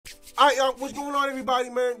Alright, what's going on, everybody,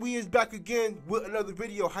 man? We is back again with another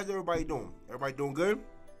video. How's everybody doing? Everybody doing good?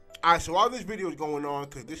 Alright, so all this video is going on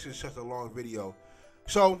because this is such a long video.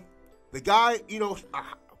 So, the guy,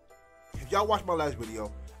 if y'all watched my last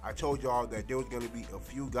video, I told y'all that there was going to be a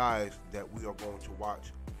few guys that we are going to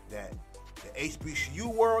watch that the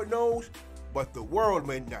HBCU world knows, but the world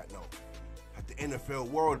may not know. The NFL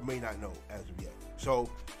world may not know as of yet. So,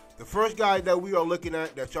 the first guy that we are looking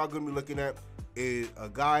at, that y'all going to be looking at, is a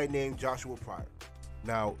guy named Joshua Pryor.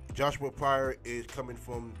 Now, Joshua Pryor is coming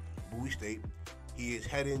from Bowie State. He is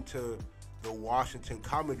heading to the Washington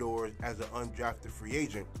Commodores as an undrafted free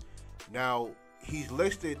agent. Now, he's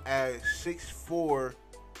listed as 6'4",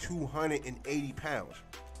 280 pounds.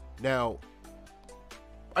 Now,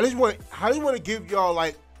 I just want to give y'all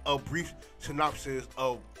like a brief synopsis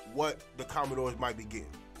of what the Commodores might be getting.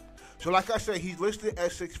 So, like I said, he's listed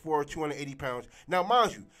as 6'4", 280 pounds. Now,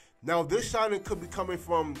 mind you, this signing could be coming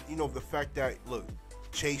from, the fact that, look,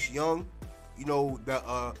 Chase Young,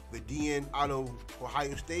 the DN out of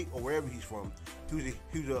Ohio State or wherever he's from, he was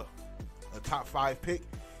a top 5 pick.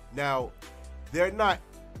 Now, they're not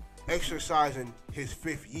exercising his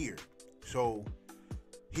 5th year. So,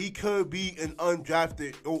 he could be an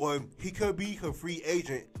undrafted, or he could be a free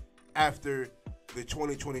agent after the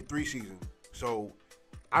 2023 season. So,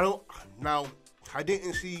 I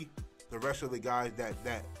didn't see the rest of the guys that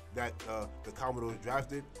the Commodores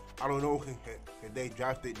drafted. I don't know if they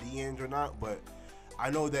drafted DNs or not, but I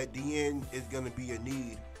know that DN is going to be a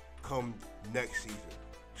need come next season.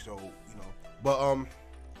 So,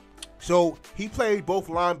 so he played both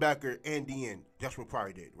linebacker and DN. That's what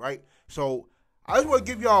Pryor did, right? So I just want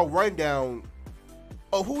to give y'all a rundown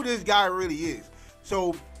of who this guy really is.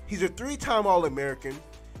 So he's a 3-time All-American.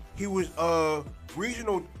 He was a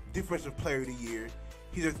regional defensive player of the year.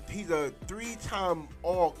 He's a 3-time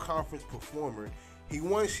all-conference performer. He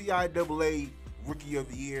won CIAA Rookie of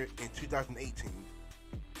the Year in 2018.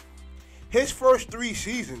 His first 3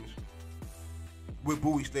 seasons with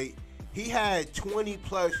Bowie State, he had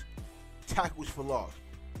 20-plus tackles for loss.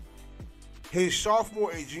 His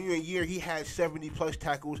sophomore and junior year, he had 70-plus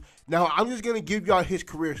tackles. Now, I'm just going to give y'all his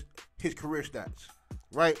career stats,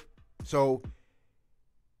 right? So,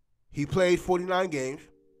 he played 49 games.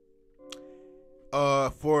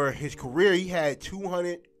 For his career, he had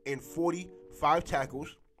 245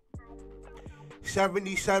 tackles,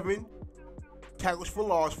 77 tackles for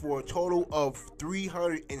loss, for a total of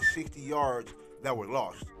 360 yards that were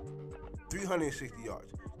lost. 360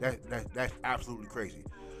 yards. That's absolutely crazy.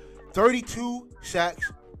 32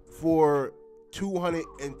 sacks for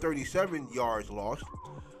 237 yards lost.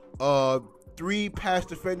 3 pass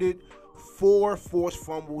defended, 4 forced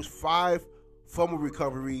fumbles, 5 fumble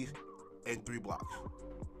recoveries, and 3 blocks.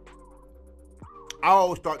 I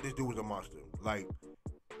always thought this dude was a monster. Like,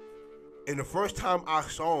 and the first time I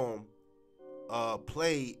saw him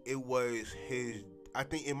play, I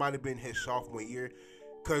think it might have been his sophomore year.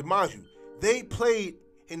 Because, mind you, they played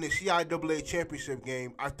in the CIAA championship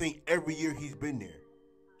game, I think every year he's been there.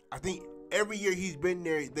 I think every year he's been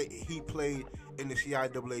there, that he played in the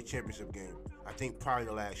CIAA championship game. I think prior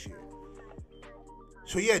to last year.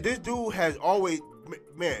 So, yeah, this dude has always...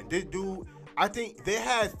 Man, this dude, I think they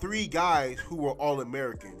had 3 guys who were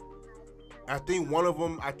All-American. I think one of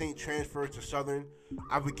them, transferred to Southern.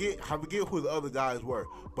 I forget who the other guys were.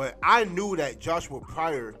 But I knew that Joshua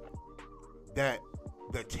Pryor, that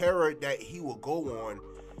the terror that he would go on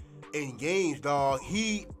in games, dog,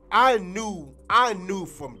 I knew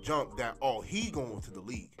from jump that, he's going to the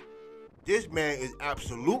league. This man is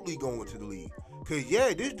absolutely going to the league. Because,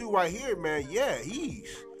 yeah, this dude right here, man, yeah,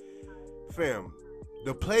 fam,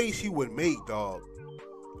 the plays he would make, dog,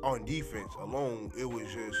 on defense alone, it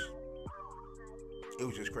was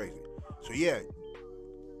just crazy. So, yeah,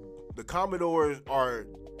 the Commodores are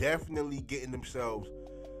definitely getting themselves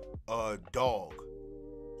a dog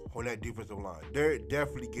on that defensive line. They're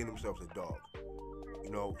definitely getting themselves a dog.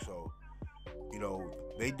 So,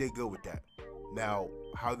 they did good with that. Now,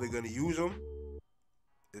 how they're going to use them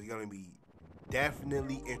is going to be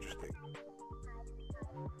definitely interesting.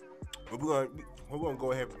 But we're gonna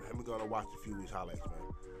go ahead and we're gonna watch a few of these highlights, man.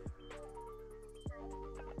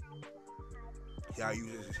 See how he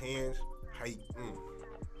uses his hands.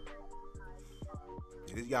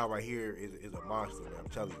 This guy right here is a monster, man. I'm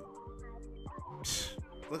telling you.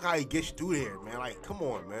 Look how he gets through there, man. Like, come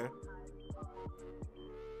on, man.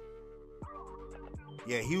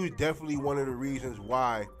 Yeah, he was definitely one of the reasons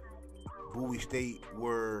why Bowie State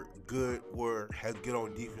were as good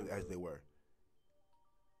on defense as they were.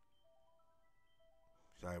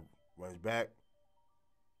 So runs back.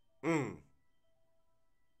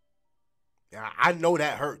 And I know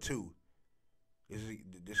that hurt too. This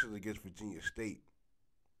is against Virginia State.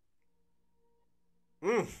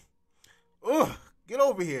 Ugh, get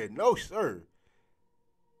over here. No, sir.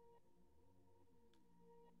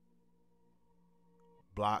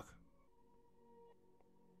 Block.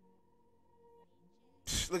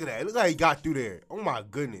 Look at that. Look how he got through there. Oh my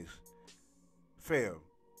goodness. Fam.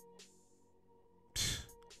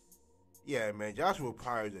 Yeah, man. Joshua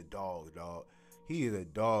Pryor is a dog. He is a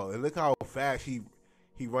dog. And look how fast he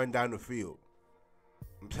run down the field.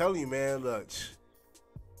 I'm telling you, man, look.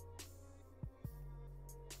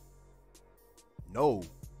 No.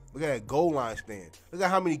 Look at that goal line stand. Look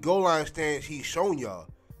at how many goal line stands he's shown y'all.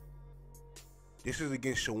 This is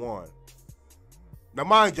against Shawan. Now,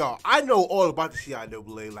 mind y'all, I know all about the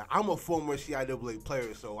CIAA. Like, I'm a former CIAA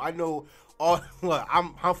player, so I know all. Look,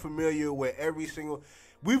 I'm familiar with every single.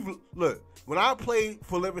 Look. When I played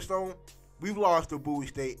for Livingstone, we've lost to Bowie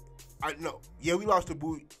State. We lost to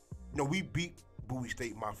Bowie. No, we beat Bowie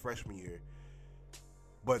State my freshman year,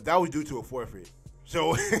 but that was due to a forfeit.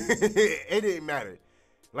 So it didn't matter.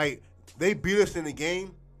 Like, they beat us in the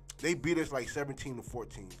game. They beat us like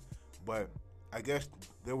 17-14, but I guess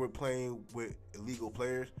they were playing with illegal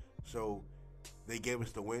players, so they gave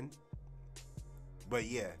us the win. But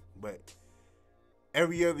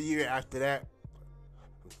every other year after that,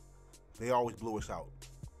 they always blew us out.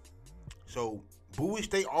 So Bowie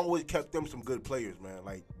State always kept them some good players, man.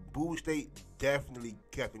 Like, Bowie State definitely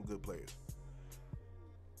kept them good players.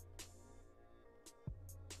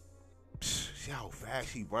 See how fast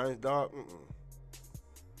he runs, dog?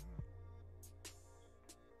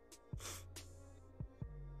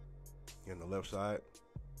 On the left side.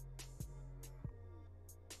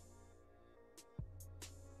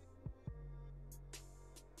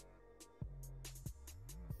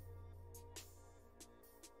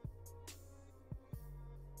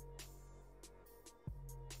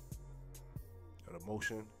 Got a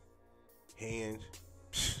motion. Hands.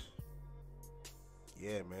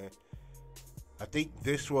 Yeah, man. I think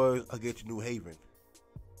this was against New Haven.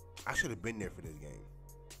 I should have been there for this game.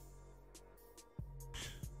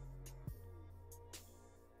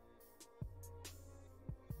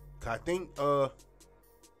 I think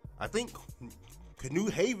New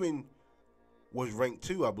Haven was ranked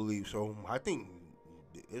too, I believe. So I think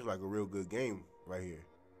it's like a real good game right here.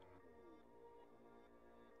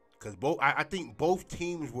 Cause I think both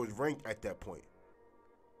teams was ranked at that point.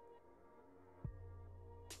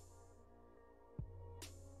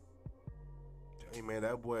 Hey man,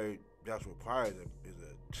 that boy Joshua Pryor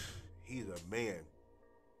he's a man.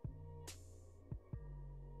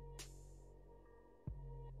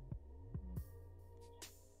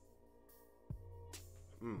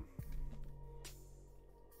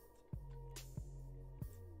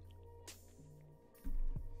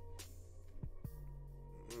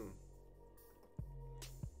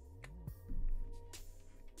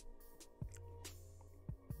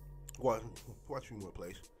 Watch me more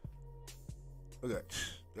place. Look at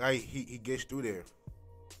that. He gets through there.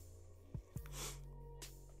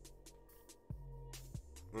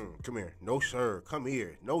 Come here. No, sir. Come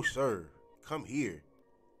here. No, sir. Come here.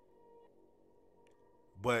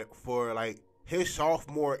 But for like his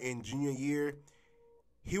sophomore and junior year,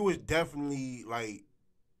 he was definitely like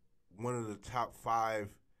one of the top 5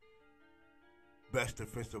 best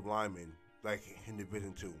defensive linemen, like in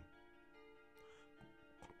Division II.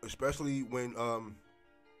 Especially when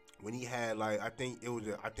he had like I think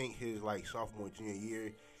his like sophomore junior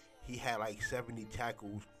year, he had like 70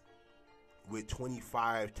 tackles with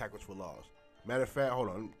 25 tackles for loss. Matter of fact, hold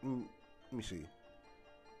on, let me see.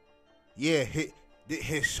 Yeah,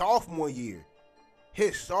 his sophomore year,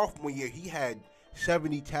 he had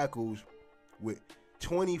 70 tackles with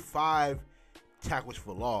 25 tackles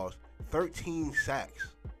for loss, 13 sacks.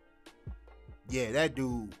 Yeah, that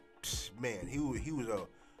dude, man, he was a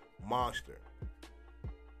monster.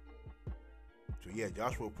 So yeah,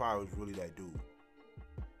 Joshua Pryor was really that dude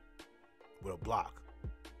with a block,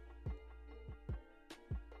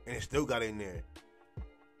 and it still got in there.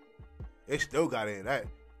 It still got in.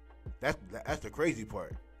 That's the crazy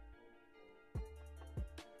part.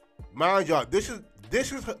 Mind y'all, this is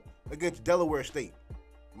against Delaware State.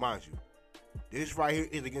 Mind you, this right here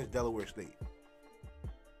is against Delaware State.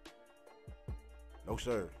 No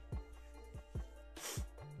sir.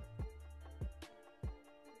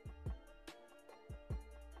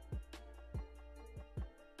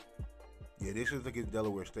 Yeah, this is against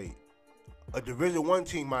Delaware State. A Division I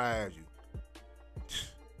team might ask you.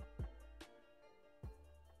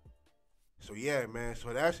 So yeah, man.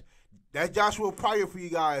 So that's Joshua Pryor for you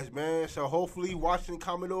guys, man. So hopefully, Washington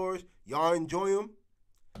Commodores, y'all enjoy him.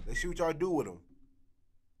 Let's see what y'all do with them.